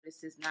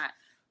this is not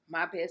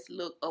my best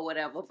look or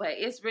whatever, but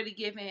it's really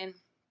giving.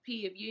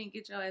 P, if you didn't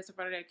get your ass in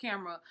front of that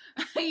camera,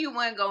 you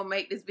weren't gonna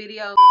make this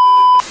video.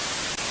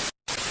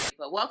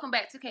 But welcome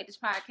back to Kate Dish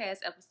Podcast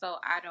episode.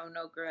 I don't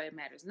know, girl, it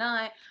matters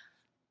none.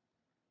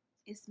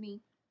 It's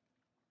me.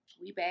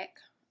 We back.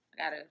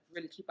 I gotta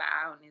really keep an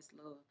eye on this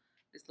little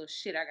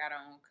shit I got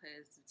on,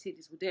 because the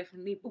titties will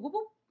definitely boop boop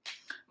boop.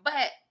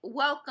 But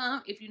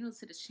welcome. If you're new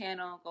to the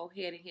channel, go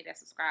ahead and hit that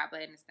subscribe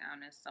button. It's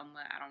down there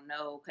somewhere. I don't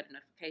know. Cut the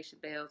notification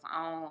bells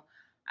on.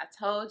 I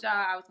told y'all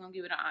I was gonna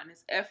give it an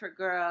honest effort,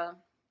 girl.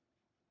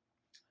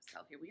 So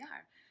here we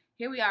are.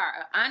 Here we are.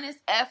 An honest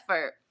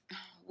effort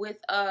with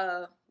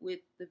the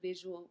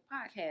visual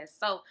podcast.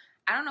 So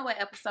I don't know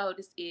what episode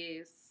this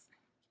is.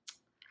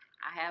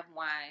 I have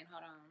wine.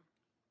 Hold on.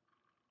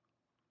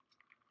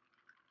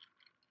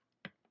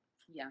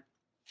 Yeah.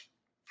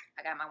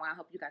 I got my wine.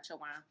 Hope you got your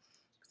wine.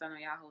 I know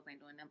y'all hoes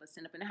ain't doing nothing but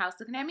sitting up in the house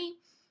looking at me.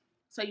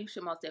 So you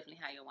should most definitely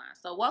have your wine.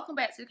 So welcome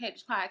back to the Kate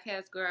Dish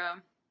Podcast, girl.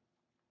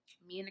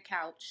 Me and the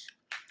couch.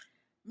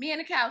 Me and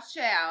the couch,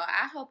 child.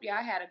 I hope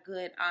y'all had a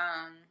good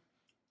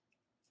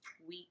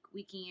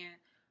weekend.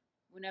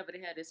 Whenever the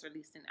hell this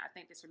releasing. I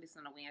think this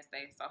releasing on a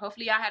Wednesday. So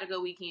hopefully y'all had a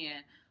good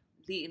weekend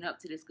leading up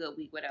to this good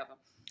week, whatever.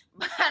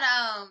 But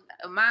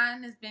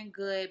mine has been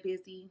good.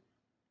 Busy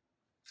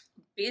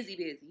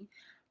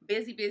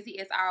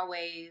as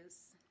always.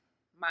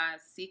 My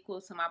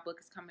sequel to my book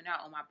is coming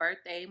out on my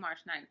birthday, March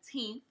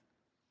 19th.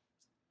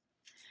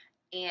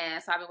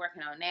 And so I've been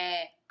working on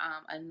that.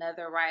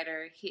 Another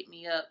writer hit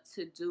me up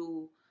to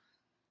do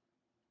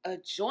a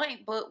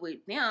joint book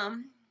with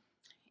them.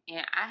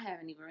 And I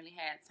haven't even really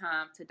had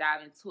time to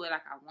dive into it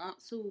like I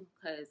want to,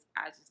 because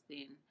I've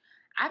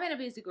been a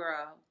busy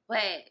girl.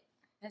 But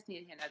that's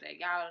neither here nor there.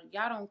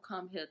 Y'all don't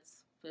come here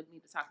for me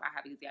to talk about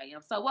how busy I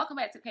am. So welcome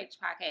back to Kate Dish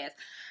Podcast.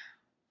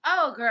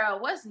 Oh, girl,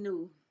 what's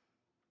new?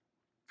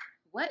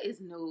 What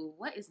is new?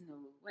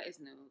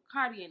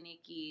 Cardi and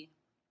Nicki.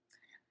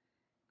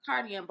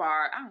 Cardi and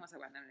Bar. I don't want to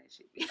talk about none of that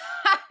shit.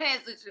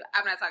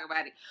 I'm not talking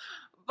about it.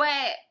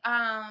 But,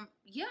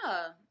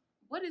 yeah.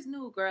 What is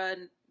new, girl?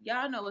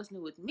 Y'all know what's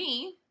new with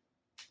me.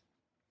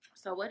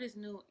 So what is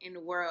new in the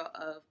world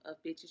of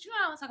bitches? You know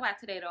what I want to talk about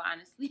today, though,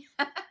 honestly.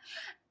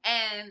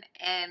 and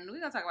we're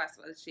going to talk about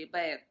some other shit.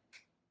 But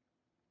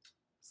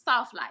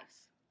soft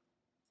life.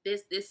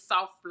 This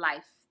soft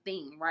life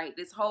thing, right?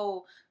 This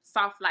whole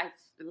soft life,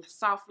 all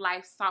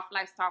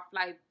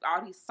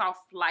these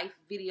soft life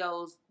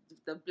videos,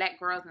 the black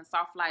girls in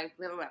soft life,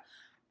 blah, blah, blah.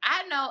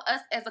 I know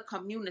us as a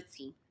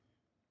community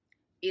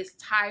is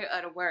tired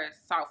of the word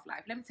soft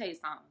life. Let me tell you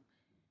something.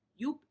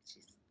 You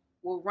bitches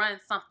will run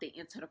something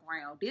into the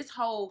ground. This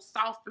whole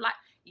soft life,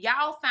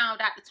 y'all found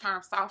out the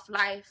term soft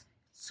life,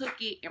 took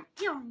it and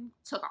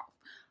took off.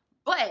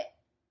 But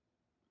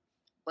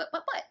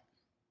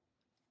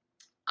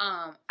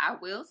I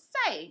will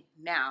say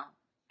now,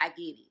 I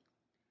get it.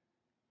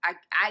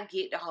 I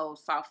get the whole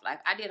soft life.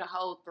 I did a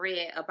whole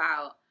thread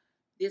about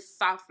this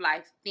soft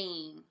life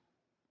thing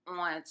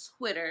on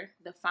Twitter,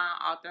 the fine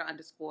author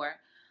 _,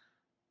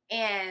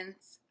 and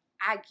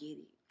I get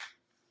it.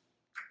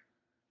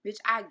 Bitch,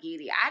 I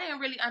get it. I didn't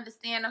really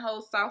understand the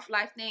whole soft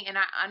life thing, and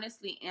I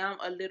honestly am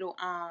a little,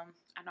 I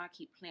know I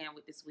keep playing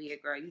with this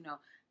wig, girl.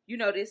 You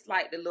know this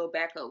like the little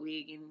backup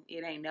wig, and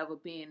it ain't never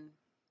been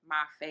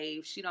my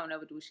fave. She don't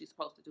ever do what she's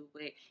supposed to do.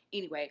 But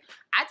anyway,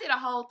 I did a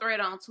whole thread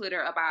on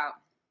Twitter about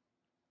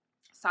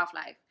soft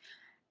life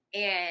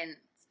and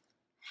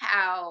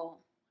how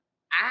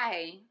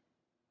I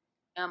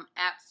am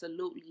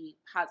absolutely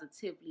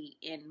positively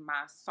in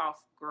my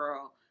soft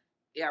girl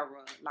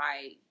era.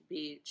 Like,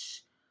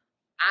 bitch,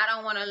 I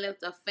don't want to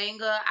lift a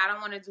finger. I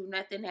don't want to do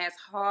nothing that's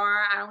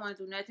hard. I don't want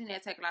to do nothing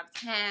that take a lot of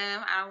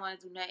time. I don't want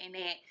to do nothing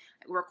that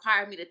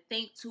require me to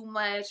think too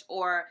much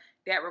or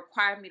that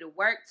require me to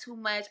work too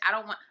much.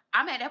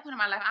 I'm at that point in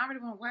my life, I don't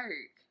really want to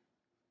work.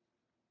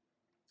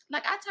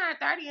 Like, I turned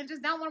 30 and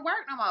just don't want to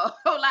work no more.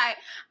 Like,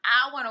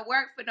 I don't want to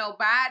work for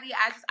nobody.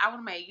 I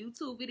want to make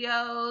YouTube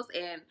videos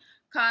and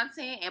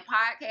content and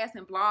podcasts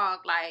and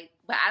blog. Like,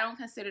 but I don't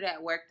consider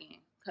that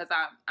working, because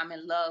I'm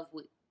in love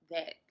with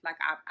that. Like,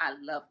 I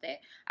love that.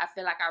 I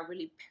feel like I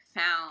really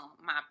found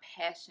my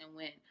passion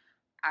when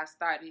I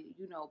started,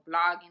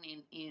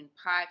 blogging and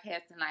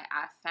podcasting. Like,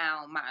 I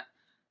found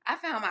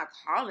my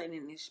calling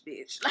in this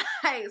bitch.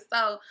 Like,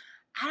 so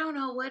I don't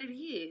know what it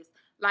is.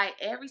 Like,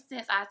 ever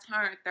since I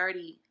turned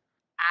 30,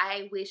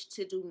 I wish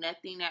to do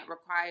nothing that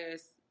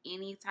requires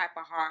any type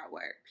of hard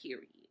work,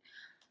 period.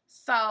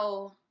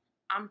 So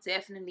I'm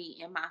definitely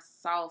in my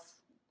soft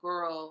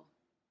girl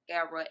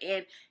era.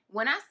 And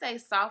when I say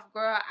soft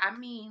girl, I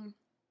mean,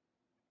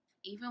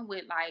 even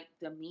with like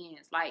the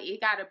men's, like,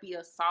 it gotta be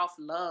a soft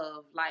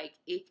love. Like,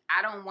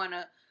 I don't want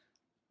to,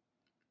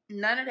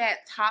 none of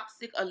that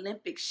toxic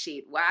Olympic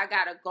shit where I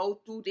gotta go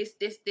through this,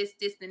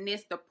 and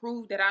this to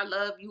prove that I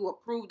love you or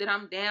prove that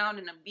I'm down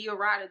and to be a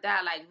ride or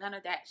die. Like, none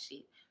of that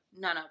shit.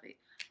 None of it.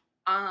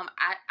 I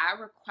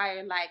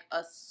require like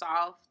a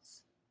soft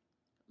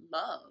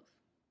love.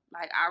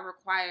 Like, I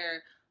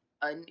require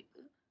a nigga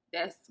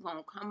that's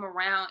gonna come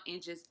around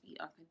and just be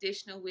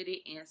unconditional with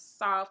it and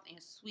soft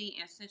and sweet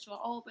and sensual.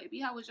 Oh, baby,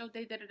 how was your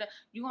day? Da, da, da.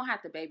 You gonna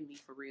have to baby me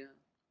for real.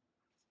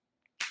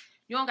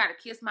 You don't gotta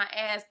kiss my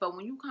ass, but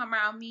when you come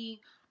around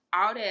me,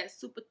 all that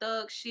super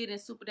thug shit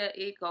and super that,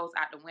 it goes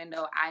out the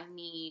window. I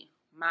need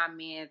my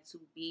man to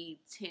be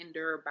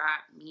tender by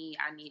me.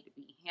 I need to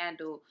be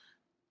handled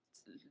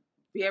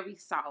very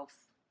soft.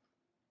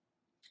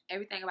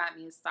 Everything about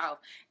me is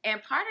soft.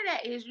 And part of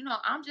that is,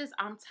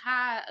 I'm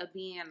tired of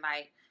being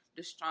like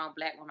the strong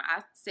black woman.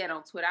 I said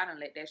on Twitter, I done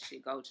let that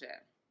shit go, child.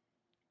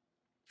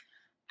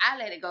 I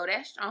let it go.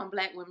 That strong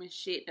black woman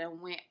shit done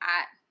went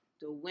out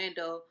the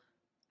window.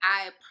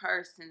 I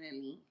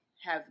personally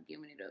have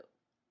given it up.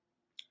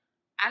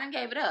 I done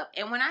gave it up.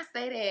 And when I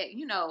say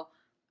that,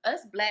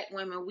 us black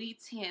women, we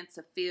tend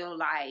to feel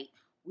like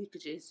we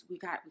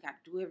got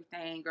to do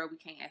everything, girl. We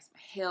can't ask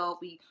for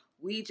help.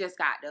 We just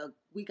got to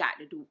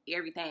do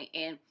everything.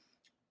 And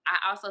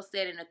I also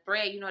said in the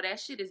thread, that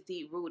shit is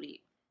deep rooted.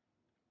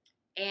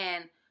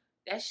 And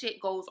that shit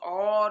goes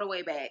all the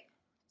way back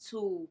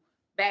to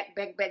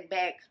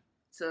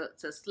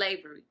to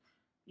slavery.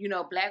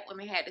 Black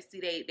women had to see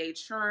they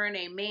churn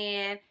a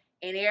man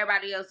and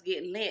everybody else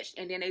get lynched,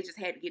 and then they just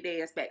had to get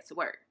their ass back to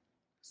work.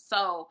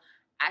 So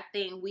I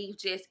think we've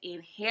just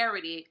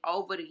inherited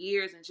over the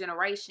years and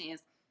generations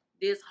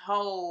this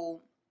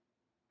whole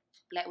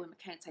black women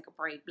can't take a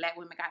break. Black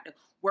women got to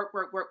work.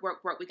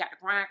 We got to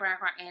grind.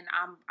 And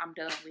I'm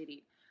done with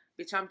it.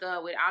 Bitch, I'm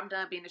done with it. I'm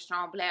done being a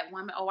strong black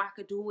woman. Oh, I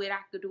could do it.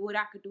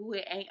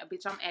 Ain't a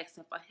bitch, I'm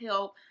asking for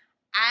help.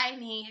 I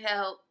need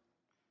help.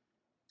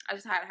 I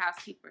just hired a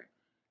housekeeper.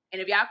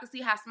 And if y'all can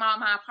see how small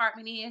my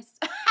apartment is,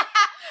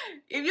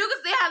 if you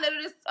can see how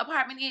little this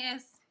apartment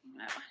is,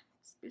 you're like,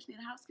 this bitch need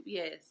a housekeeper.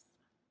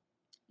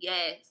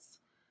 Yes.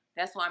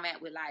 That's where I'm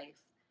at with life.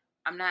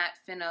 I'm not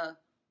finna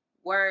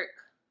work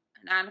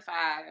 9 to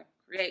 5,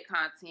 create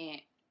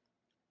content,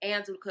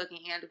 and do the cooking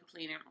and do the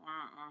cleaning.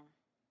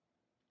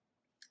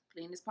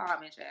 Clean this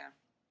apartment, child.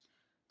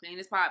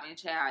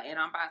 And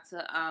I'm about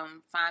to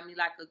find me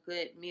like a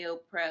good meal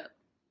prep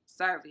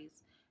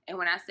service. And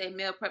when I say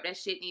meal prep, that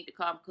shit need to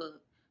come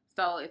cooked.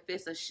 So if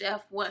it's a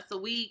chef once a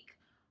week,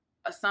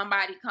 or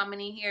somebody coming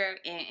in here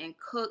and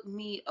cook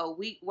me a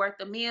week worth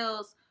of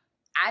meals,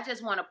 I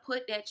just want to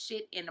put that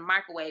shit in the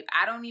microwave.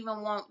 I don't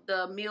even want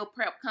the meal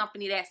prep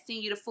company that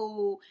send you the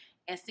food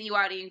and send you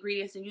all the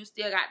ingredients and you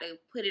still got to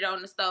put it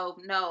on the stove.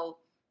 No,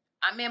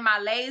 I'm in my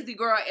lazy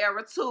girl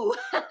era too.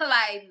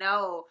 Like,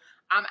 no,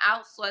 I'm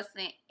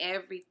outsourcing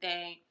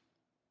everything.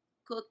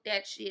 Cook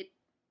that shit.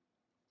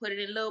 Put it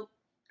in little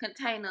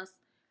containers.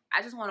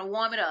 I just want to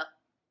warm it up.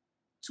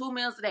 2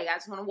 meals a day. I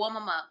just want to warm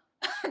them up.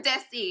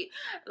 That's it.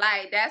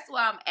 Like, that's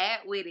where I'm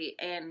at with it.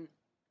 And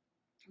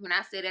when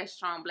I say that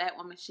strong black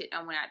woman shit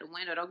done went out the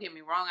window, don't get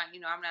me wrong.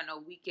 I'm not no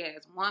weak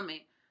ass woman.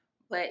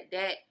 But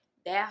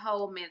that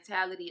whole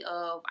mentality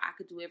of I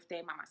could do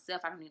everything by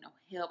myself. I don't need no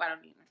help. I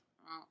don't need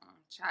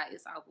child,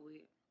 it's over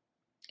with.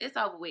 It's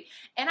over with.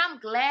 And I'm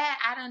glad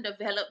I done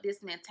developed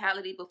this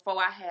mentality before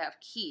I have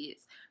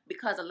kids.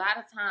 Because a lot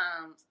of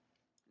times,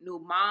 new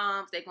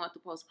moms, they going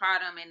through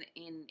postpartum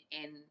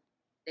and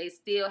they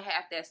still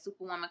have that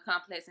superwoman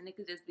complex, and it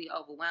could just be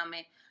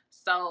overwhelming.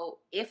 So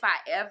if I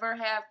ever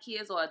have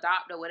kids or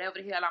adopt or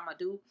whatever the hell I'm going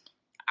to do,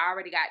 I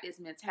already got this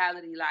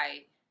mentality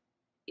like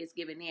it's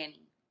giving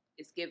nanny.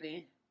 It's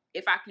giving,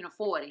 if I can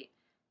afford it.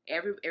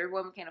 Every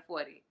woman can't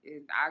afford it.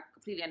 And I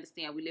completely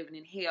understand we're living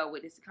in hell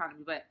with this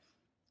economy, but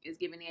it's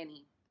giving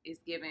nanny.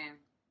 It's giving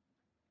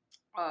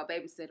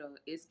babysitter.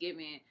 It's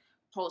giving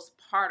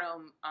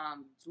postpartum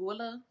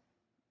doula.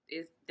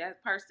 Is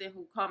that person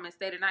who come and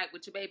stay the night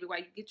with your baby while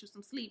you get you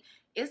some sleep.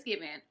 It's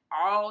giving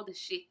all the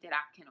shit that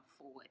I can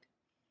afford.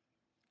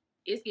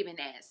 It's giving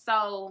that.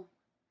 So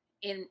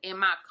in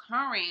my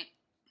current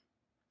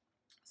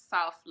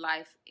soft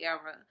life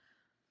era,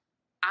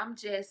 I'm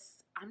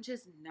just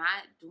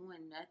not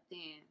doing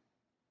nothing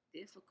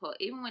difficult.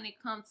 Even when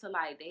it comes to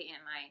like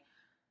dating, like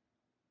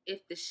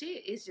if the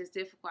shit is just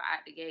difficult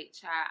out the gate,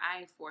 child,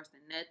 I ain't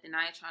forcing nothing.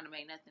 I ain't trying to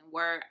make nothing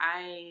work.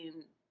 I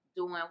ain't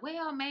doing,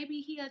 well,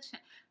 maybe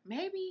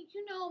maybe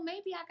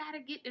I gotta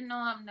get to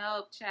know him.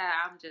 No, child,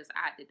 I'm just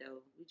out the door.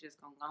 We just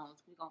gonna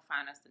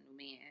find us a new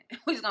man.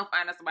 We just gonna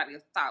find us somebody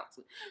else to talk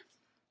to.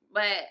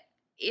 But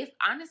it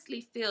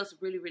honestly feels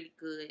really, really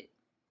good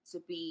to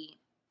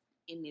be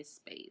in this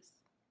space.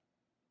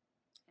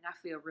 And I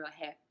feel real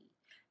happy.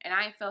 And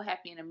I ain't felt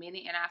happy in a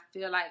minute, and I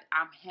feel like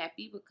I'm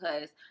happy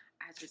because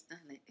I just done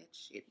let that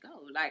shit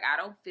go. Like, I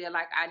don't feel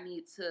like I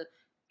need to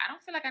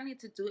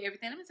do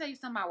everything. Let me tell you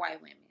something about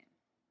white women.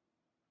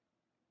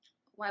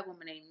 White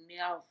woman ain't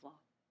never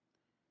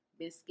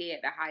been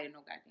scared to hire no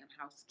goddamn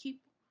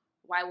housekeeper.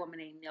 White woman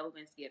ain't never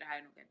been scared to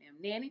hire no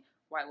goddamn nanny.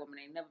 White woman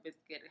ain't never been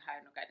scared to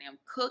hire no goddamn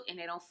cook, and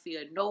they don't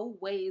feel no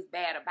ways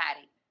bad about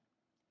it.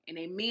 And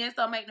they men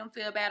don't make them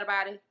feel bad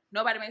about it.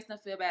 Nobody makes them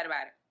feel bad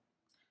about it.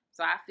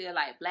 So I feel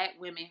like black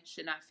women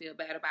should not feel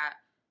bad about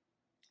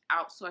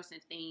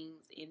outsourcing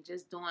things and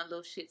just doing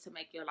little shit to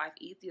make your life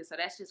easier. So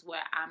that's just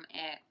where I'm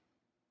at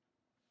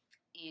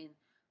in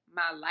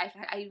my life.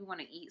 Like, I even want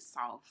to eat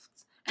soft.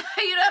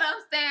 You know what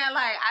I'm saying?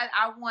 Like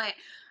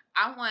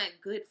I want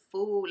good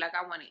food. Like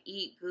I want to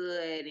eat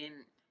good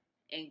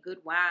and good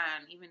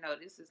wine. Even though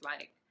this is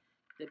like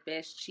the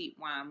best cheap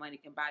wine money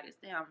can buy. This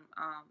damn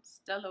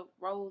Stella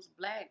Rose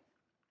Black.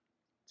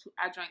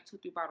 I drank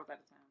 2-3 bottles at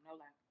a time. No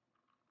lie.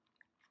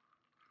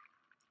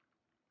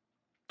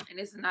 And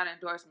this is not an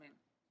endorsement.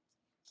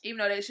 Even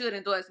though they should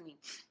endorse me.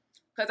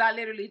 Because I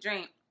literally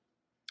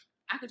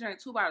I could drink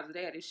 2 bottles a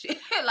day of this shit.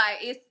 Like,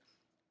 it's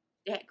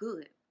that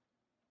good.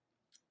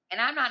 And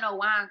I'm not no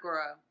wine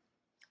girl.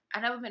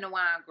 I've never been a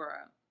wine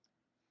girl.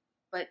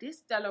 But this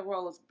Stella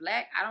Rose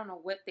Black, I don't know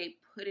what they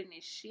put in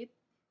this shit.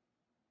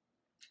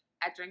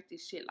 I drink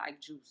this shit like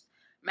juice.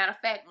 Matter of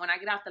fact, when I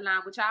get off the line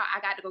with y'all, I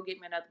got to go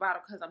get me another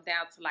bottle because I'm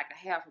down to like a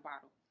half a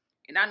bottle.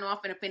 And I know I'm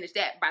finna finish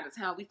that by the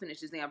time we finish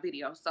this damn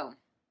video. So,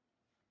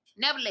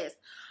 nevertheless.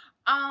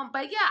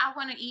 But yeah, I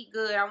want to eat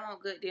good. I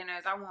want good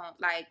dinners. I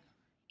want like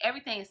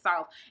everything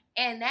soft.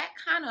 And that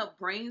kind of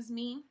brings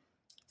me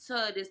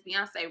to this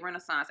Beyonce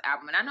Renaissance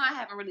album. And I know I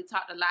haven't really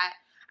talked a lot.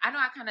 I know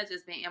I kind of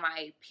just been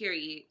MIA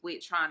period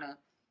with trying to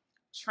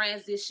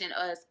transition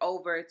us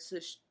over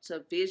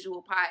to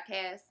visual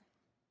podcasts.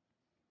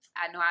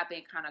 I know I've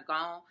been kind of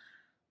gone.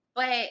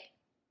 But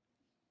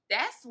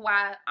that's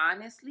why,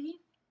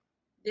 honestly,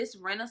 this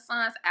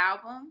Renaissance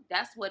album,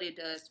 that's what it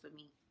does for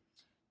me.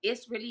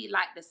 It's really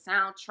like the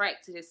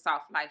soundtrack to this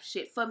soft life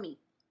shit for me.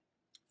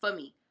 For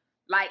me.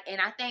 Like, and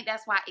I think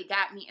that's why it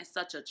got me in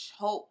such a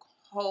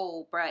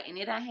chokehold, bruh. And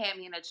it done had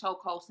me in a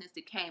chokehold since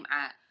it came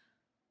out.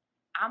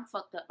 I'm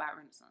fucked up by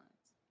Renaissance.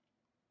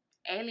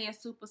 Alien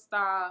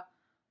Superstar,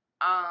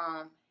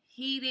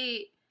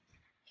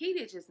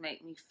 Heated just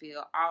make me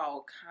feel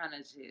all kind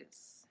of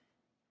just,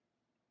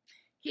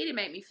 Heated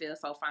make me feel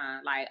so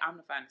fine. Like, I'm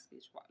the finest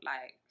bitch.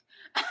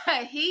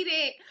 Like,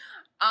 Heated,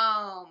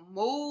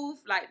 Move,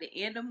 like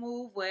the end of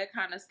Move where it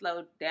kind of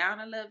slowed down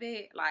a little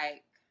bit.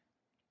 Like,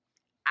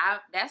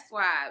 that's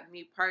why,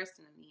 me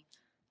personally,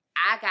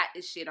 I got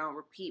this shit on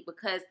repeat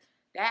because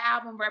that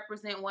album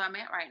represents where I'm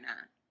at right now.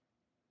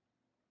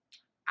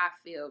 I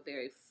feel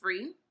very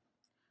free.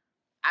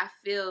 I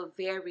feel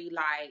very,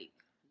 like,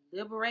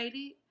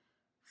 liberated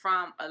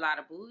from a lot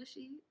of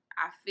bullshit.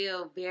 I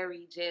feel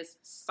very just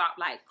soft,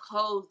 like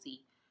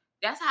cozy.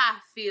 That's how I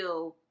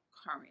feel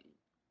currently.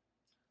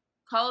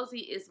 Cozy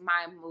is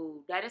my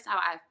mood. That is how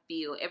I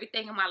feel.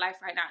 Everything in my life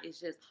right now is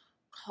just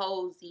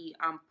cozy.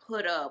 I'm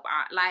put up.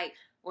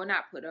 Well,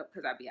 not put up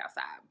because I be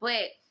outside.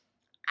 But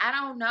I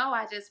don't know.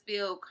 I just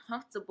feel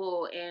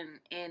comfortable and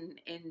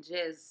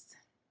just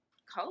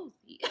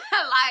cozy.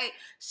 Like,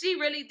 she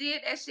really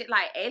did that shit.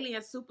 Like,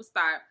 Alien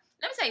Superstar.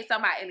 Let me tell you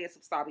something about Alien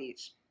Superstar,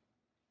 bitch.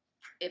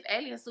 If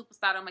Alien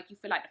Superstar don't make you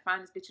feel like the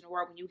finest bitch in the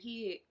world when you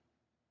hear it,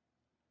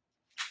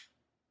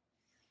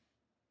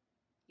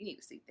 you need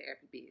to seek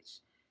therapy, bitch.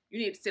 You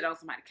need to sit on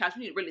somebody's couch.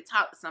 You need to really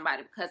talk to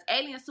somebody because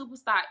Alien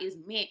Superstar is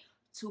meant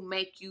to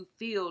make you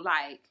feel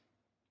like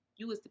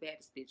you is the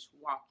baddest bitch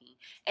walking.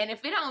 And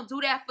if it don't do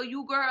that for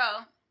you,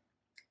 girl,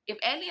 if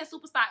Alien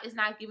Superstar is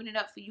not giving it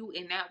up for you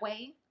in that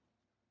way,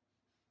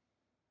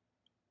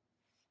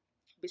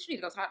 bitch, you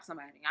need to go talk to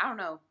somebody. I don't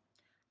know.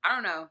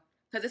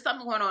 Because there's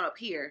something going on up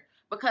here.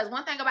 Because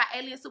one thing about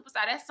Alien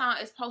Superstar, that song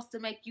is supposed to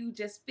make you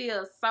just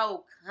feel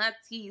so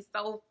cunty,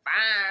 so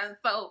fine,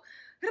 so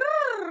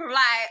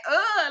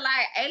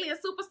like Alien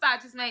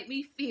Superstar just made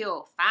me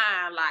feel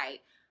fine.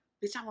 Like,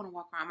 bitch, I want to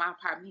walk around my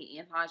apartment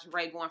in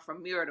lingerie going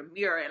from mirror to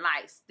mirror and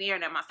like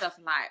staring at myself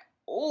and like,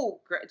 oh,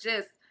 girl,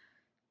 just,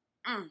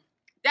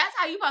 that's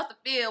how you supposed to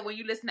feel when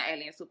you listen to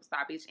Alien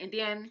Superstar, bitch. And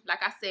then, like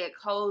I said,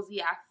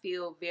 cozy, I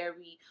feel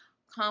very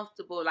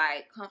comfortable,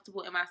 like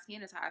comfortable in my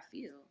skin is how I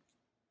feel.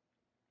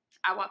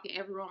 I walk in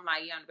every room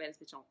like, yeah, I'm the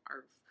baddest bitch on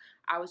earth.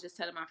 I was just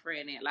telling my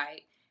friend that,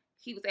 like,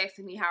 he was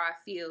asking me how I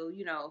feel,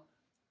 you know,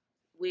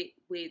 with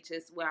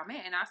just where I'm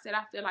at. And I said,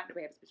 I feel like the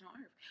baddest bitch on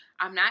earth.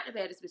 I'm not the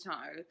baddest bitch on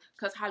earth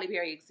because Halle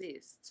Berry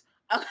exists.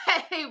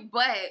 Okay?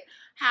 But,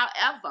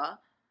 however,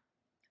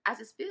 I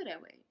just feel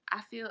that way.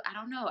 I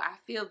don't know. I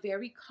feel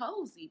very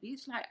cozy,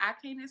 bitch. Like, I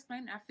can't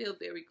explain it. I feel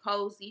very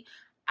cozy.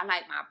 I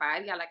like my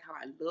body. I like how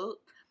I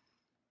look.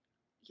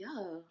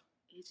 Yeah.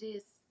 It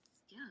just,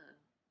 yeah.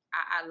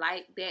 I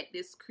like that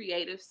this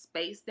creative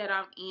space that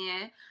I'm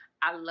in.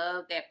 I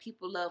love that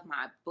people love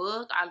my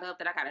book. I love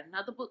that I got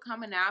another book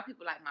coming out.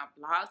 People like my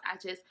blogs. I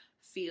just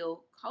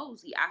feel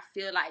cozy. I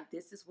feel like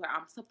this is where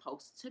I'm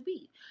supposed to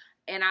be.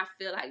 And I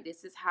feel like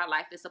this is how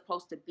life is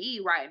supposed to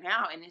be right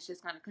now. And it's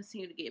just going to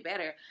continue to get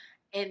better.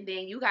 And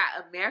then you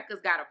got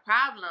America's Got a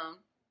Problem.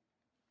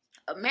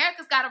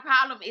 America's Got a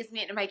Problem is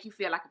meant to make you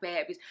feel like a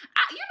bad bitch.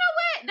 You know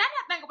what? Now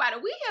that I think about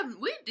it,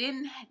 we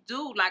didn't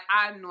do like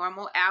our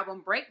normal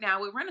album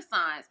breakdown with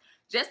Renaissance.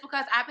 Just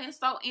because I've been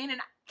so in and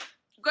out.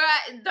 Girl,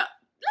 let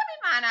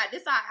me find out.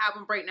 This our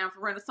album breakdown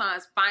for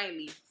Renaissance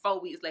finally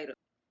 4 weeks later.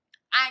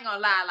 I ain't gonna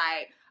lie,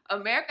 like,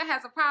 America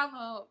Has a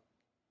Problem.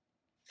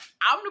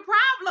 I'm the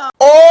problem.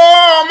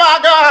 Oh my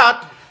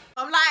God.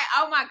 I'm like,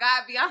 oh my God,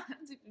 lie,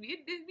 Beyonce, me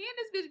and this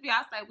bitch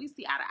Beyonce, we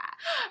see eye to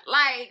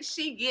eye. Like,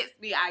 she gets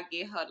me, I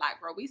get her.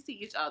 Like, bro, we see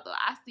each other.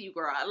 I see you,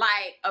 girl.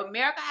 Like,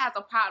 America has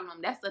a problem.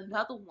 That's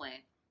another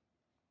one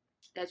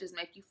that just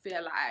make you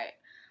feel like,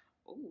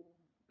 ooh,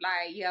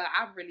 like, yeah,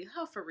 I'm really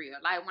her for real.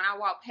 Like, when I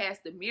walk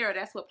past the mirror,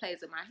 that's what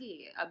plays in my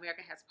head.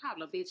 America has a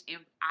problem, bitch, and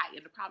I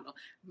am the problem.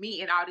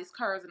 Me and all these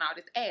curves and all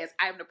this ass,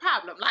 I am the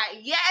problem. Like,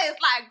 yes,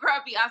 like,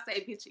 girl,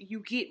 Beyonce, bitch, you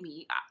get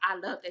me. I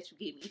love that you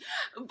get me.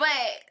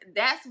 But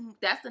that's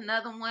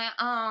another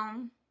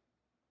one.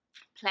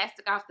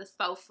 Plastic off the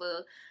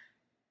sofa.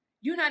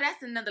 You know,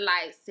 that's another,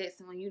 like,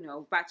 sexy one, you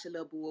know, about your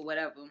little boo or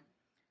whatever.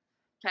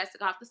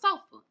 Plastic off the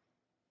sofa.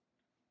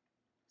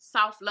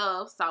 Soft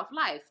love, soft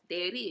life.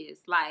 There it is.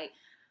 Like,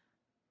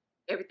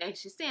 everything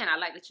she's saying. I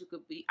love that you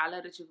could be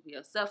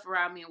yourself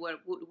around me and what.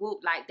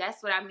 Like,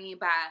 that's what I mean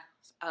by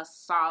a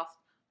soft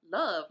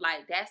love.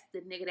 Like, that's the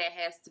nigga that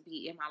has to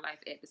be in my life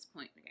at this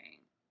point in the game.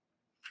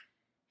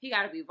 He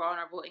gotta be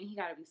vulnerable and he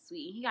gotta be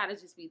sweet. And he gotta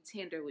just be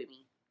tender with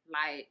me.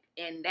 Like,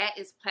 and that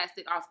is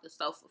plastic off the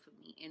sofa for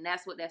me. And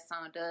that's what that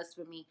song does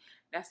for me.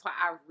 That's why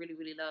I really,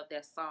 really love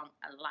that song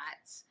a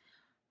lot.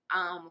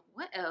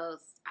 What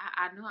else?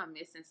 I know I'm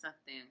missing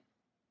something.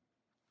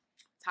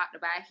 Talked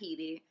about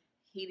Heated.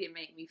 Heated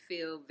make me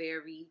feel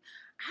very,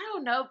 I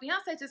don't know,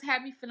 Beyonce just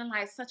had me feeling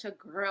like such a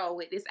girl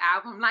with this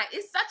album. Like,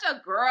 it's such a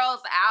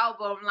girl's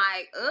album.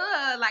 Like,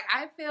 like,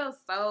 I feel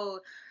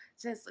so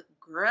just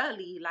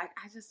girly. Like,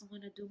 I just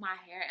want to do my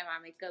hair and my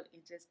makeup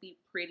and just be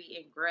pretty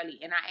and girly.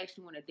 And I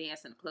actually want to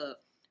dance in the club.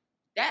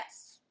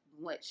 That's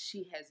what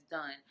she has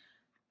done.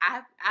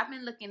 I've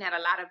been looking at a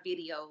lot of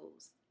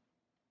videos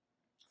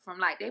from,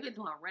 like, they've been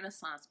doing a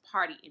Renaissance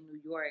party in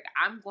New York.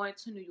 I'm going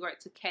to New York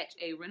to catch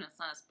a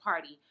Renaissance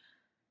party.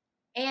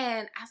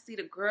 And I see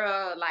the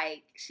girl,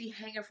 like, she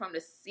hanging from the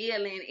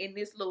ceiling in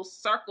this little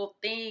circle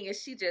thing, and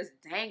she just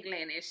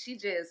dangling, and she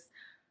just,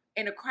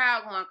 and the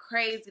crowd going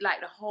crazy,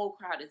 like, the whole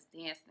crowd is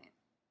dancing.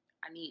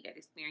 I need that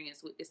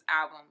experience with this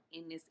album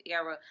in this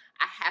era.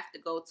 I have to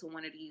go to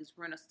one of these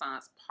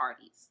Renaissance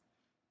parties,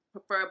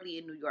 preferably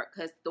in New York,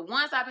 because the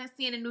ones I've been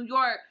seeing in New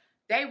York,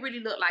 they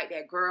really look like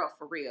that girl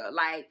for real.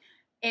 Like,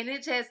 and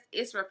it's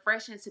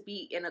refreshing to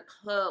be in a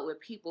club with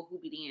people who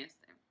be dancing.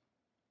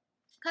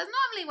 Because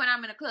normally when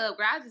I'm in a club,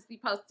 girl, I just be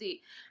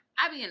posted.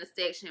 I be in a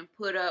section,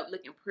 put up,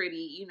 looking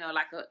pretty, you know,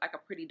 like a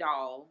pretty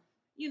doll.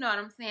 You know what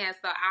I'm saying?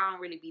 So I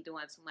don't really be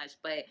doing too much.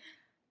 But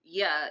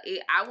yeah,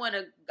 I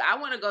wanna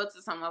go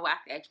to somewhere where I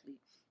can actually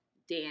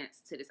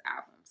dance to this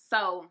album.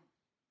 So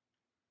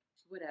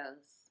what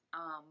else?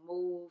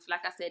 Move.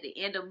 Like I said,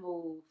 the end of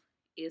Move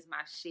is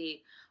my shit.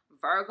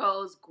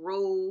 Virgo's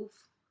Groove.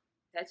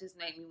 That just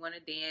made me want to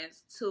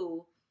dance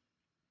too.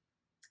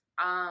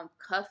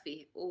 Cuff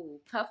It.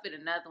 Ooh, Cuff It,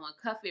 another one.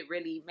 Cuff It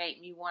really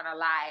make me wanna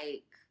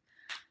like,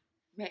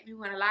 you know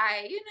what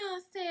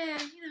I'm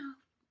saying?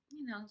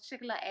 You know,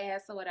 shake a little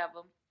ass or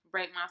whatever.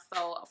 Break My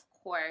Soul, of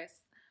course.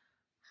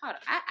 Hold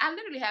on. I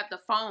literally have the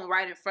phone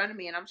right in front of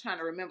me and I'm trying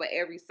to remember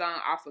every song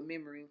off of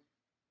memory.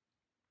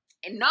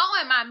 And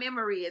knowing my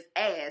memory is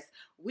ass,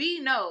 we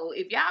know,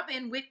 if y'all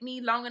been with me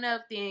long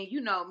enough, then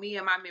you know me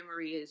and my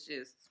memory is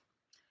just,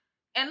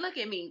 and look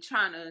at me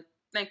trying to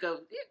think of,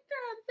 girl,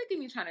 look at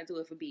me trying to do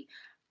it for B.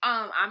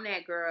 I'm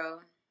That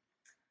Girl.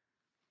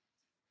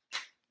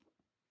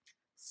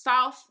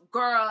 Soft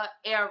girl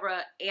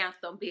era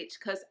anthem, bitch,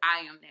 because I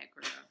am that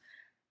girl.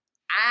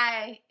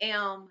 I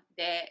am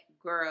that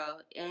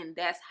girl, and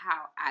that's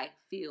how I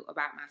feel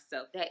about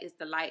myself. That is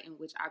the light in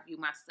which I view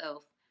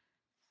myself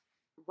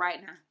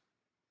right now.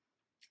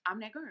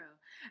 I'm that girl.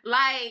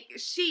 Like,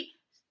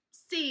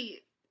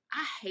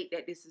 I hate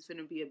that this is going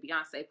to be a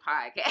Beyonce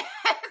podcast.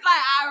 It's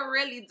like, I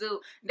really do.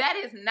 That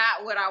is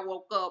not what I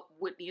woke up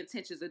with the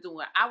intentions of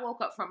doing. I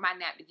woke up from my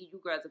nap to give you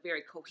girls a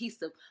very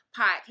cohesive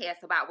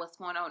podcast about what's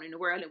going on in the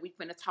world, and we're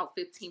going to talk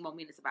 15 more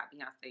minutes about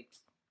Beyonce.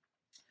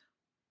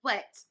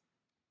 But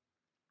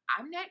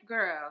I'm That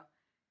Girl.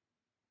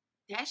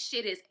 That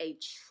shit is a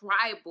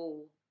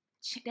tribal.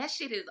 That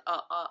shit is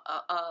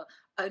a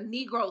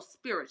Negro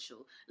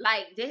spiritual.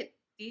 Like, that,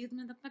 these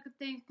motherfucking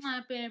things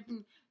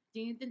clapping.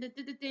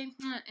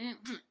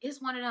 It's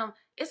one of them.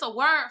 It's a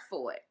word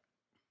for it.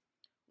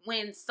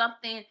 When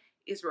something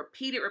is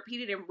repeated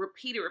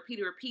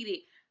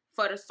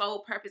for the sole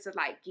purpose of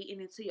like getting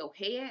into your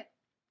head,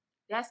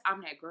 that's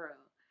I'm That Girl.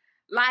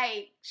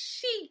 Like,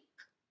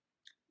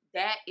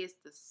 that is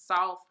the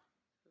soft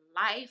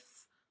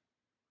life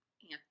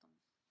anthem.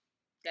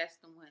 That's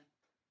the one.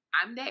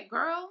 I'm That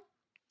Girl.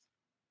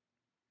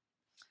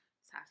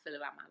 That's how I feel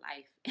about my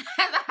life.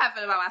 That's how I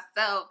feel about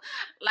myself.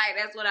 Like,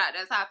 that's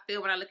how I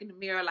feel when I look in the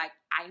mirror. Like,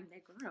 I am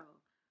that girl.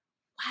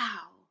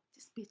 Wow,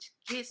 this bitch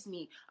gets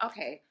me.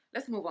 Okay,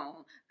 let's move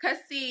on. Cause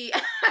see,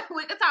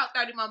 we could talk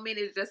 30 more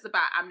minutes just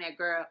about I'm That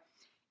Girl.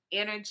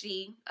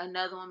 Energy,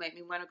 another one, made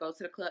me want to go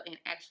to the club and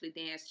actually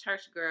dance.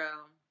 Church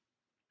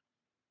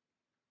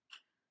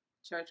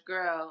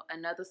Girl,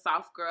 another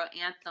soft girl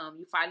anthem.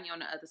 You fighting on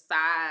the other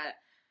side.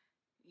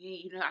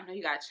 You know, I know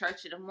you got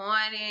church in the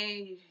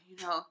morning. You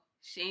know,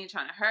 she ain't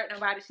trying to hurt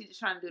nobody. She just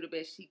trying to do the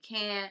best she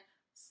can.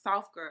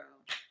 Soft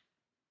girl.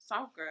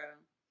 Soft girl.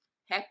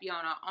 Happy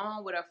on her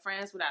own with her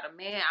friends without a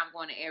man. I'm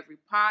going to every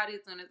party.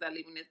 As soon as I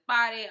leave in this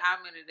party, I'm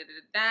going to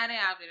I'm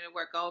going to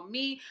work on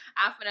me.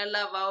 I'm finna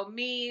love on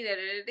me.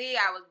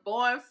 I was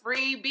born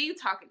free. Be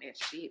talking that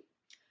shit.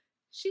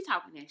 She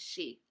talking that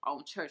shit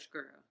on Church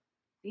Girl.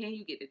 Then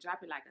you get to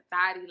drop it like a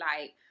thotty,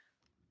 like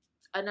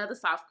another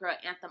soft girl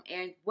anthem.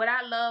 And what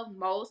I love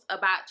most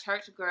about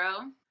Church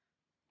Girl,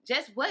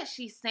 just what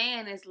she's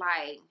saying is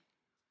like,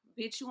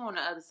 bitch, you on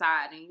the other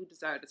side and you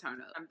deserve to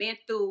turn up. I've been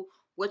through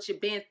what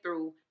you've been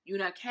through. You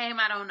done came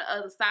out on the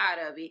other side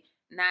of it.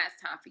 Now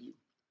it's time for you.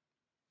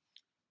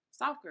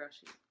 Soft girl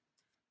shit.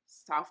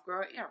 Soft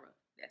girl era.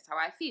 That's how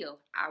I feel.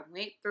 I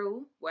went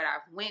through what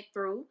I've went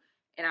through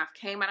and I've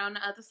came out on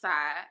the other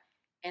side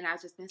and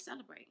I've just been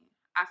celebrating.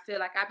 I feel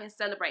like I've been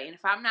celebrating.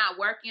 If I'm not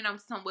working, I'm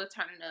somewhere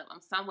turning up. I'm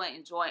somewhere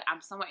enjoying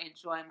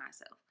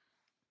myself.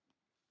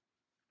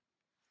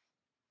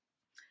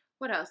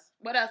 What else?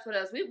 We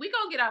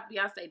gonna get off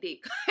Beyonce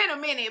dick in a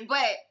minute,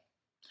 but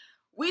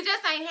we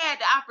just ain't had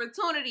the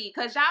opportunity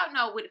because y'all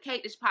know with the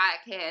Kate Dish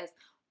podcast,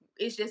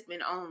 it's just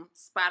been on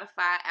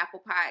Spotify,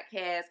 Apple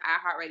Podcasts,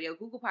 iHeartRadio,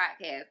 Google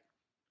Podcasts.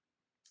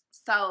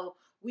 So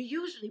we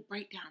usually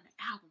break down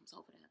the albums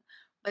over there.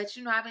 But,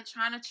 you know, I've been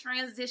trying to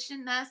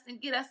transition us and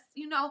get us,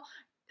 you know,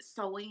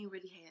 so we ain't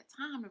really had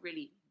time to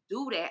really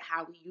do that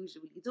how we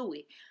usually do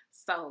it.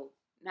 So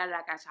now that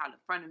I got y'all in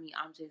front of me,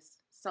 I'm just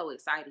so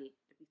excited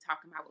to be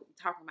talking about what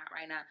we're talking about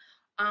right now.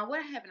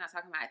 What have I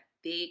talking about?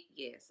 Thick,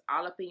 yes.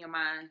 All Up in Your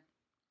Mind.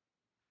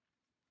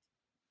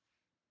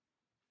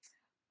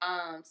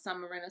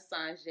 Summer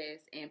Renaissance, yes,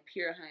 and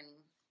Pure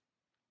Honey.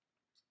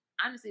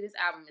 Honestly, this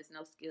album is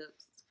no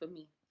skips for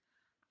me.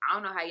 I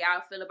don't know how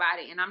y'all feel about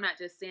it, and I'm not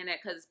just saying that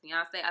because it's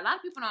Beyonce. A lot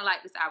of people don't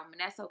like this album,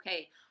 and that's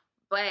okay.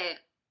 But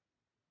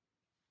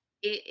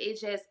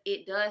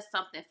it does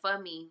something for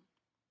me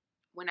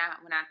when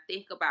I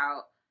think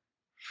about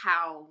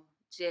how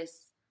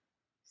just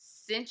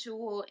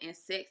sensual and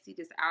sexy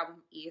this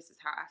album is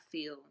how I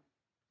feel.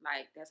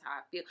 Like, that's how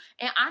I feel.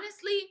 And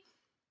honestly,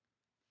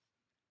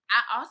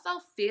 I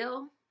also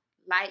feel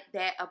like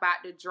that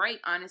about the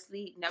Drake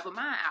Honestly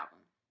Nevermind album.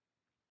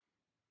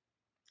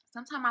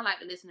 Sometimes I like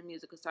to listen to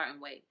music a certain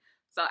way.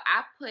 So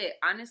I put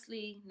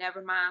Honestly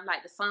Nevermind,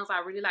 like the songs I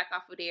really like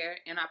off of there,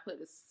 and I put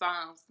the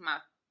songs, my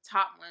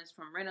top ones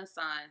from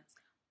Renaissance,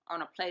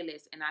 on a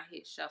playlist, and I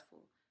hit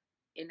shuffle.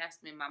 And that's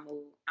been my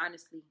mood.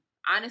 Honestly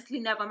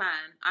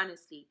Nevermind.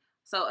 Honestly.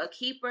 So A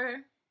Keeper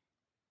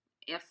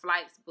and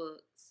Flights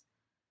Booked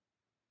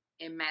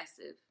and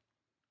Massive.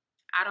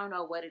 I don't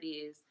know what it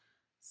is.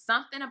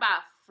 Something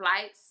about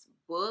Flights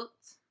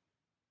Booked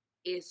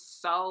is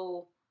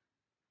so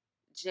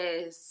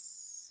it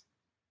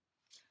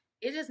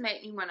just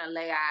made me want to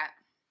lay out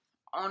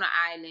on an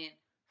island,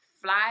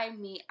 fly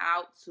me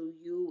out to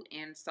you,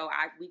 and so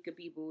we could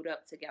be booed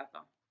up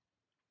together.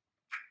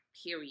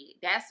 Period.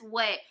 That's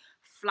what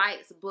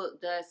Flights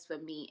Book does for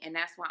me, and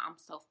that's why I'm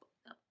so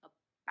fucked up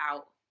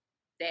about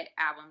that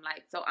album.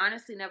 Like, so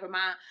Honestly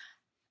Nevermind,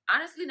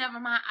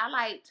 I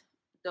liked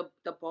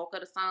the bulk of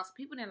the songs.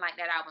 People didn't like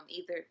that album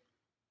either.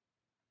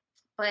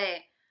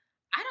 But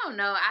I don't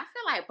know. I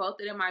feel like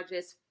both of them are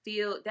just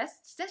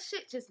that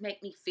shit just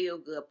make me feel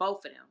good.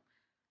 Both of them.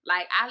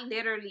 Like, I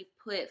literally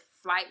put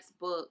Flights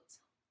Booked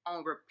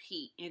on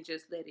repeat and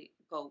just let it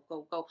go.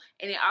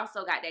 And it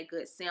also got that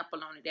good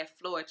sample on it, that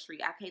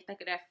Floetry. I can't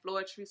think of that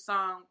Floetry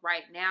song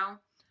right now,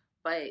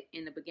 but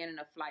in the beginning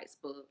of Flights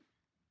Booked,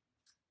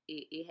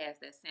 it has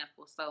that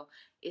sample. So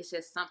it's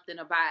just something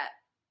about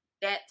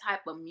that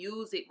type of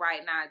music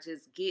right now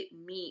just get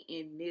me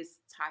in this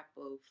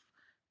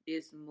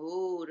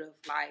mood of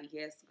like,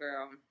 yes,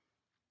 girl.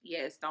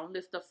 Yes, don't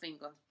lift a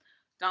finger.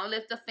 Don't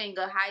lift a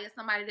finger. Hire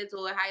somebody to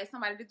do it. Hire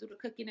somebody to do the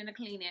cooking and the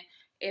cleaning.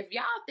 If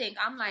y'all think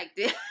I'm like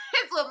this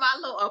with my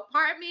little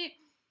apartment,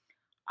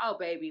 oh,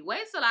 baby,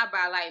 wait till I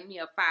buy like me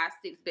a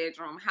 5-6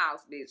 bedroom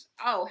house, bitch.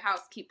 Oh,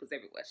 housekeepers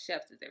everywhere.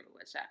 Chefs is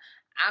everywhere, child.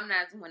 I'm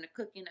not doing the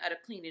cooking or the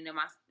cleaning in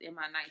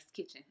my nice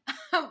kitchen.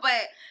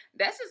 But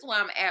that's just where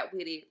I'm at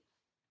with it.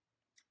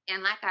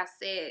 And like I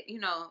said, you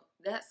know,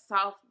 that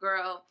soft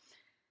girl,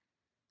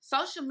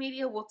 social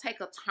media will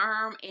take a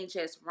term and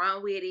just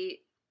run with it.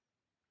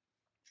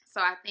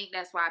 So I think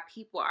that's why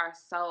people are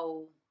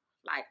so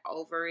like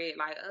over it.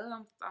 Like,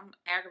 oh, I'm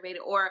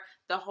aggravated. Or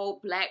the whole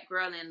black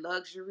girl in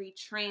luxury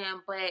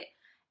trend. But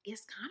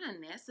it's kind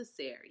of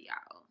necessary,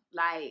 y'all.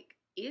 Like,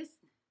 it's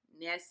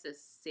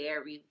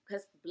necessary.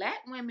 Because black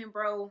women,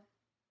 bro.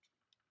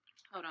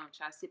 Hold on,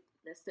 child.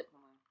 Let's sip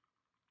one.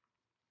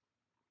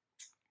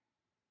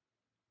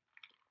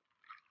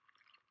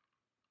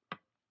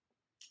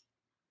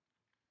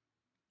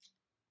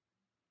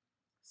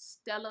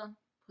 Stella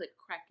put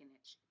crack in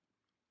that shit.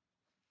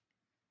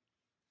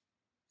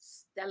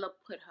 Stella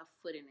put her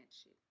foot in that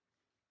shit.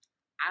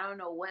 I don't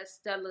know what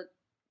Stella.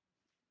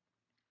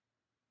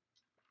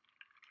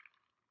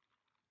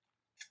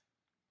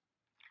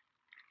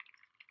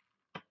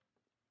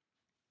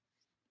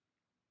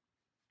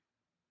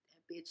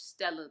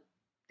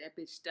 That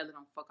bitch Stella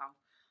don't fuck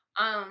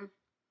off.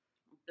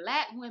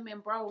 Black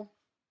women, bro.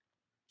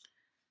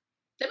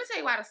 Let me tell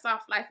you why the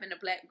soft life and the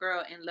black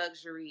girl in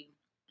luxury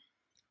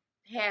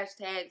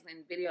hashtags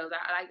and videos,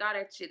 like all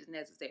that shit is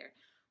necessary.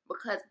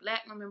 Because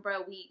black women,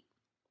 bro,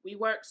 we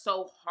work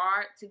so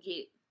hard to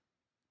get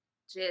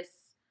just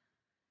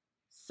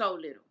so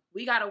little.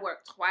 We gotta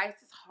work twice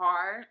as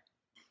hard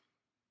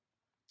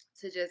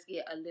to just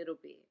get a little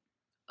bit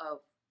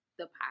of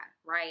the pie,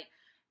 right?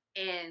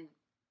 And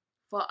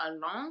for a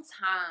long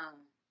time,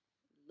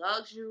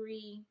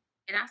 luxury,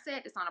 and I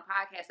said this on a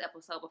podcast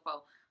episode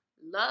before,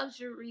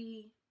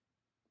 luxury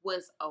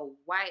was a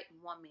white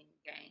woman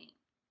game.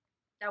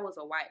 That was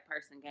a white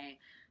person game.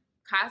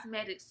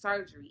 Cosmetic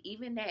surgery,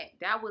 even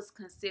that was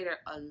considered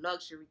a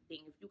luxury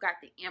thing. If you got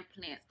the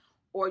implants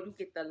or you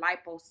get the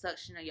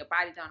liposuction of your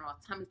body done or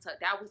a tummy tuck,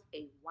 that was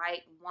a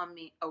white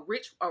woman, a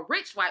rich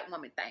white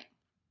woman thing.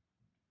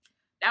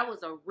 That was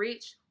a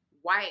rich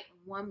white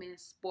woman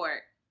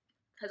sport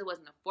because it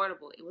wasn't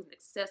affordable. It wasn't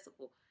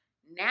accessible.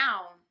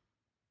 Now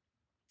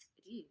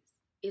it is.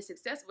 It's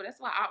accessible. That's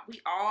why we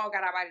all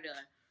got our body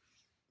done.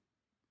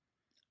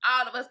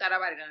 All of us got our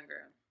body done,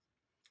 girl.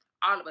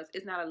 All of us.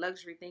 It's not a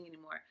luxury thing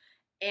anymore.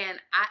 And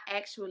I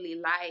actually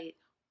like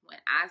when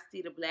I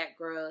see the black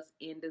girls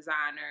in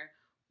designer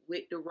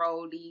with the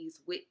rollies,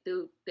 with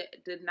the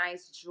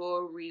nice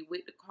jewelry,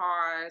 with the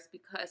cars,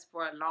 because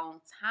for a long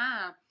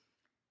time,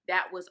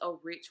 that was a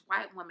rich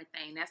white woman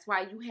thing. That's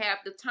why you have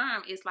the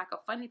term. It's like a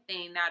funny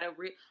thing, not a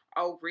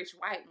rich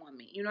white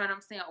woman. You know what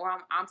I'm saying? Or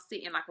I'm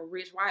sitting like a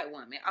rich white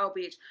woman. Oh,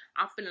 bitch,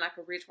 I'm feeling like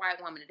a rich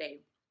white woman today.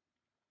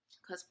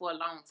 Because for a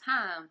long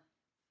time,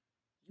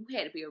 you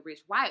had to be a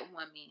rich white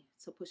woman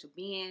to push a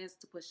Benz,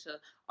 to push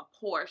a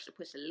Porsche, to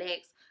push a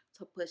Lex,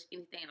 to push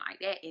anything like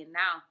that. And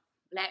now,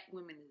 black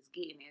women is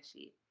getting that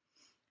shit.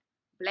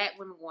 Black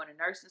women going to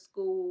nursing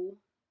school.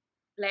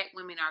 Black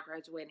women are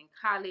graduating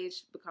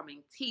college,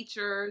 becoming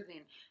teachers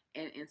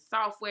and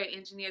software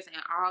engineers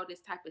and all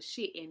this type of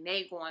shit. And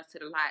they going to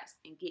the lots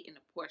and getting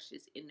the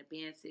Porsches and the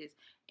Benzes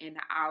and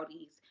the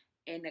Audis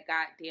and the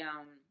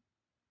goddamn,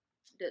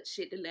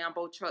 the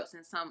Lambo trucks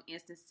in some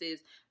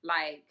instances.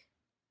 Like,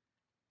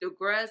 the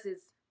girls is,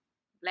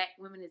 black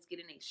women is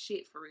getting their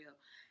shit for real.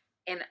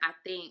 And I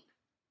think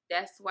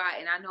that's why,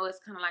 and I know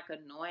it's kind of like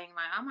annoying,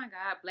 like, oh my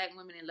God, black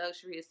women in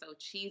luxury is so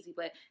cheesy,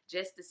 but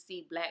just to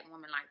see black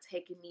women like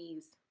taking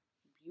these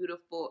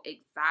beautiful,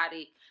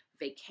 exotic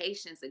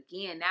vacations,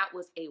 again, that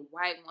was a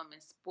white woman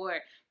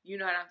sport. You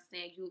know what I'm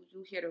saying? You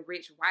hear the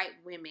rich white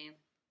women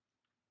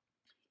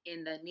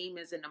in the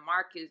Neiman's and the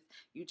Marcus,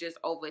 you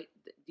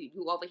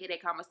overhear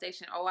that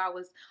conversation. Oh, I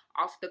was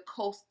off the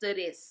coast of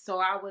this, so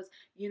I was,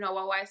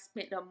 I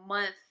spent a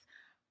month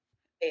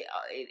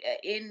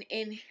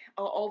in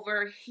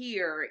over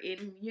here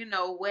in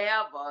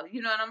wherever,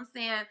 you know what I'm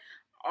saying,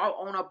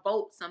 or on a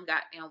boat some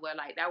goddamn well.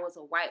 Like, that was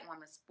a white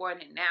woman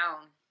sport, and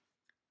now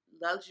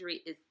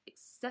luxury is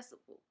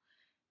accessible.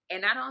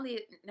 And not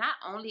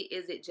only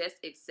is it just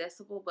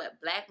accessible,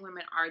 but black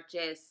women are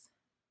just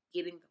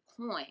getting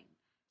the coin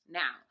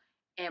now,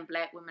 and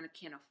black women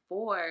can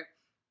afford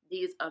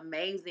these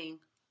amazing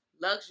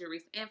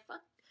luxuries. And fuck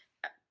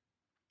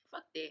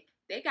that,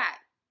 they got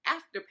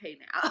Afterpay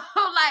now.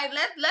 Like,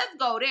 let's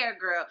go there,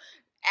 girl.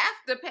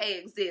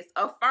 Afterpay exists.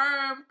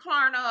 Affirm,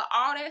 Klarna,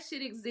 all that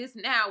shit exists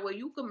now, where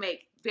you can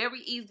make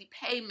very easy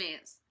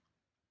payments.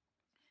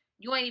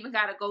 You ain't even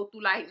gotta go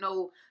through like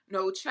no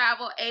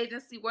travel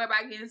agency, worry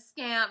about getting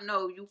scammed.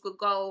 No, you could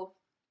go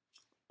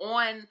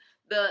on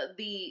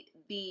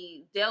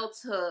the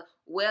Delta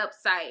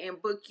website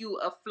and book you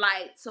a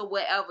flight to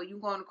wherever. You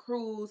go on a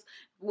cruise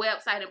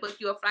website and book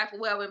you a flight for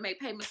wherever, and make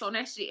payments on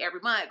that shit every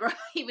month, girl.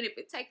 Even if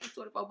it takes you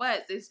 24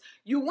 months,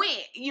 you win.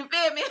 You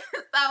feel me?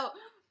 So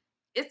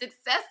it's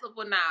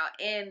accessible now,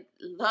 and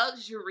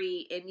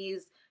luxury and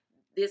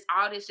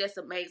all this just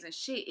amazing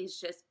shit is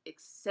just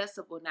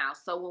accessible now.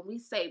 So when we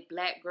say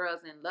black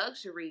girls in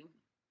luxury,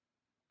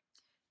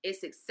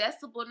 it's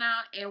accessible now,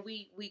 and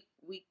we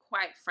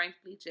quite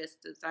frankly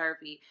just deserve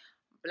it.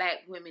 Black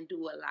women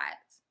do a lot.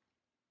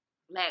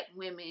 Black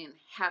women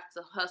have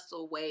to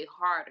hustle way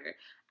harder.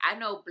 I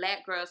know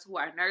black girls who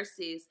are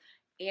nurses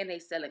and they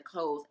selling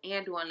clothes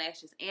and doing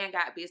lashes and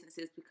got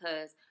businesses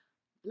because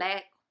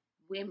black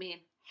women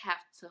have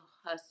to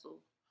hustle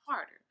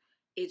harder.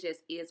 It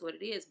just is what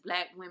it is.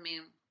 Black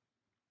women,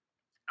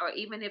 or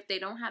even if they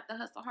don't have to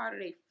hustle harder,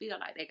 they feel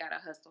like they gotta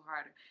hustle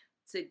harder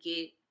to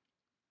get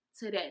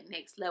to that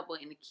next level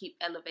and to keep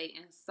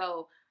elevating.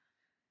 So,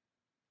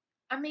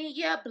 I mean,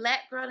 yeah,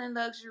 black girl in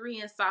luxury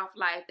and soft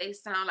life, they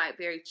sound like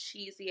very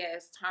cheesy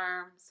ass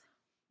terms,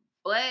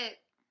 but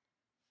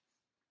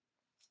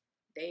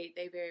they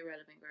very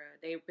relevant, girl.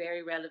 They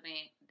very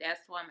relevant. That's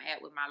where I'm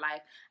at with my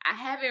life. I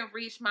haven't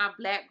reached my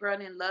black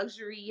girl in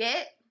luxury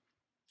yet,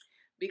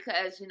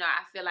 because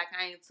I feel like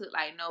I ain't took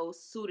like no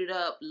suited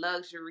up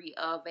luxury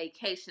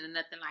vacation or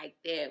nothing like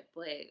that,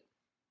 but it's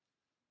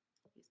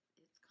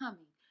coming.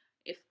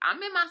 If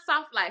I'm in my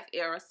soft life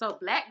era, so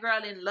black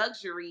girl in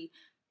luxury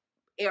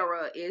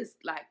era is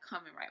like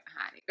coming right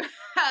behind it.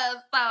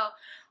 So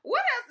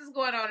what else is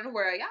going on in the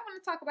world? Y'all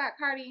want to talk about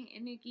Cardi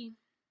and Nicki?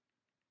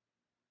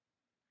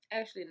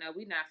 Actually, no,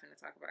 we not finna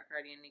talk about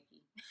Cardi and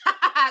Nicki.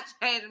 I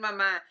changed my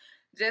mind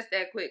just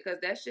that quick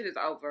because that shit is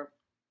over.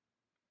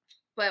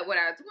 But what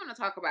I do want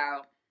to talk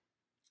about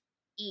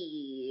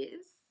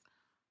is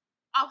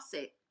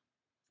Offset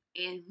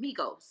and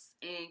Migos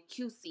and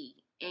QC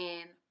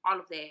and all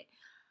of that.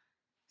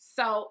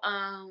 So,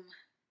 and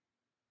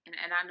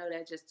I know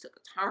that just took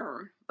a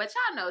turn, but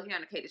y'all know here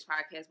on the Kadish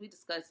podcast we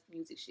discuss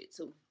music shit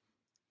too,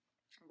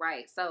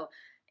 right? So,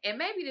 and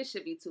maybe this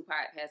should be 2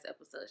 podcast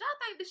episodes. Y'all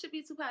think this should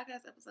be 2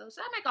 podcast episodes?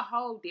 Should I make a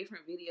whole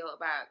different video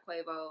about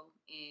Quavo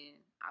and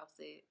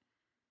Offset?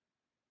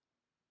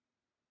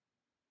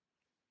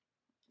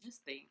 This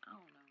thing, I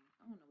don't know.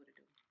 I don't know what to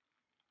do.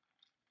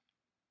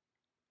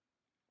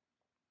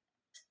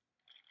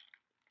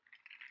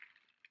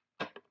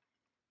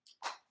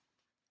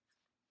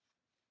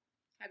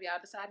 Have y'all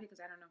decided? Because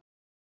I don't know.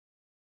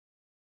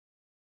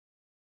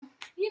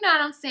 You know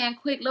what I'm saying?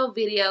 Quick little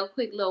video,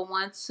 quick little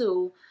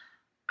 1-2.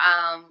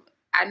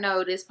 I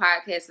know this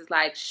podcast is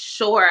like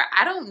short.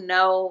 I don't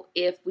know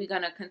if we're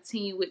gonna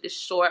continue with the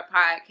short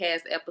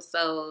podcast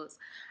episodes.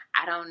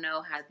 I don't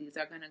know how these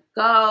are gonna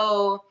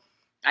go.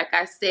 Like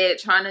I said,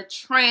 trying to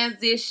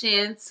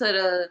transition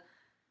to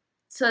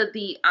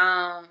the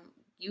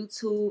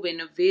YouTube and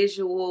the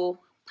visual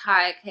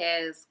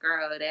podcast,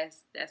 girl.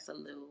 That's a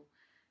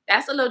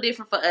little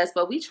different for us.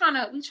 But we trying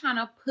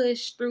to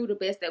push through the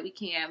best that we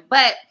can.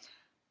 But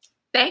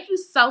thank you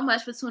so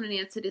much for tuning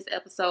in to this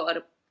episode of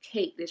the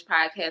Cake Dish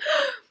podcast.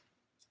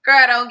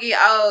 Girl, don't get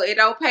old. It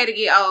don't pay to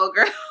get old,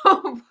 girl.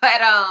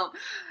 But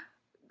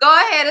go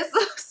ahead and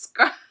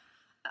subscribe.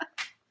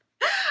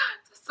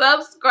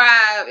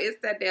 Subscribe.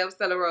 It's that damn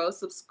Stella Rose.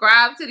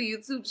 Subscribe to the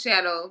YouTube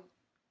channel.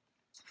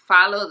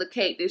 Follow the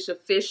Cake Dish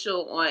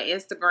official on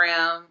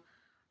Instagram,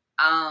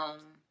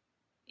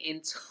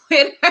 and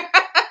Twitter.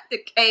 The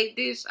Cake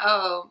Dish.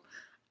 I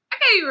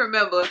can't even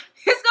remember.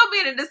 It's gonna be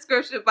in the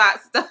description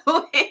box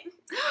though.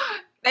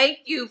 Thank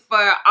you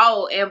for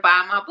and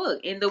buy my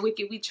book, In the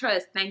Wicked We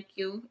Trust. Thank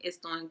you. It's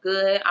doing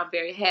good. I'm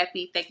very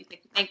happy.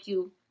 Thank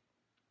you.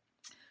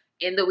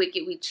 In the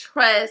Wicked We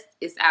Trust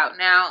is out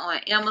now on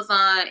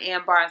Amazon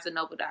and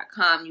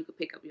BarnesandNoble.com. You can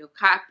pick up your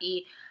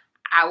copy.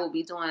 I will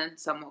be doing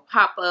some more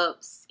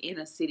pop-ups in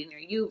a city near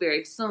you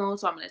very soon,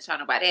 so I'm gonna let y'all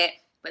know about that.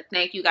 But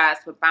thank you guys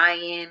for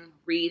buying,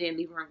 reading,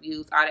 leaving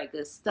reviews, all that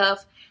good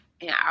stuff.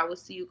 And I will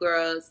see you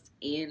girls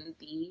in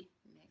the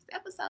next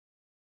episode.